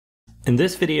In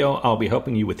this video, I'll be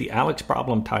helping you with the ALEKS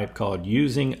problem type called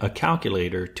using a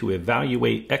calculator to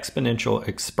evaluate exponential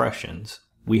expressions.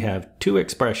 We have two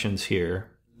expressions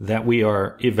here that we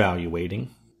are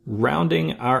evaluating,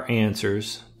 rounding our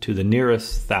answers to the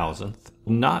nearest thousandth,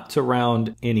 not to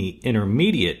round any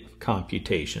intermediate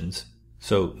computations,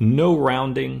 so no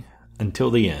rounding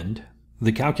until the end.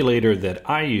 The calculator that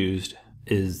I used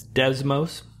is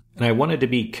Desmos, and I wanted to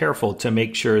be careful to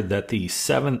make sure that the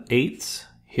 7/8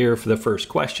 here for the first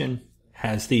question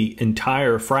has the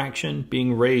entire fraction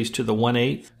being raised to the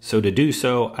 1/8. So to do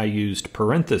so, I used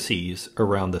parentheses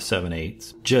around the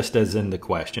 7/8, just as in the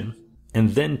question.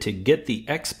 And then to get the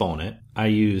exponent, I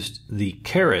used the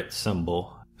caret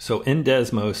symbol. So in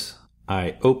Desmos,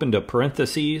 I opened a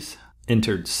parentheses,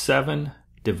 entered 7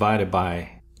 divided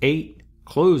by 8,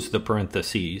 closed the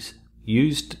parentheses,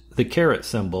 used the caret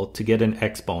symbol to get an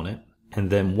exponent, and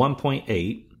then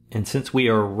 1.8. And since we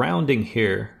are rounding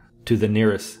here to the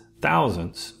nearest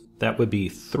thousandths, that would be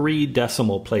 3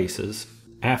 decimal places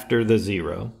after the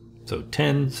 0. So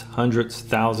tens, hundredths,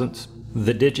 thousandths.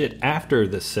 The digit after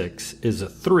the 6 is a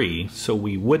 3, so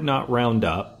we would not round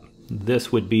up.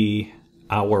 This would be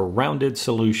our rounded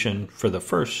solution for the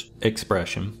first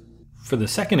expression. For the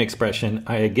second expression,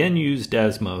 I again used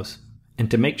Desmos,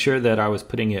 and to make sure that I was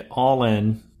putting it all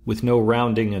in with no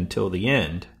rounding until the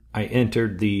end, I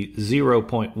entered the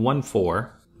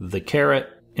 0.14, the caret,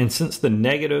 and since the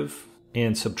negative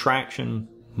and subtraction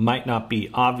might not be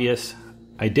obvious,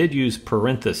 I did use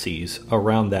parentheses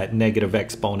around that negative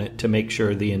exponent to make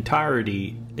sure the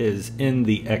entirety is in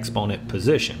the exponent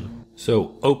position.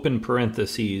 So open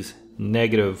parentheses,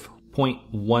 negative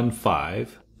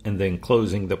 0.15, and then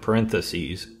closing the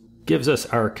parentheses gives us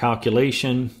our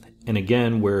calculation. And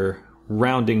again, we're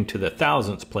rounding to the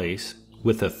thousandths place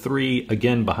with a 3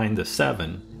 again behind the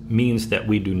 7 means that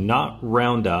we do not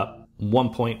round up.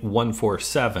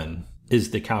 1.147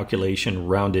 is the calculation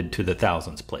rounded to the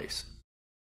thousandths place.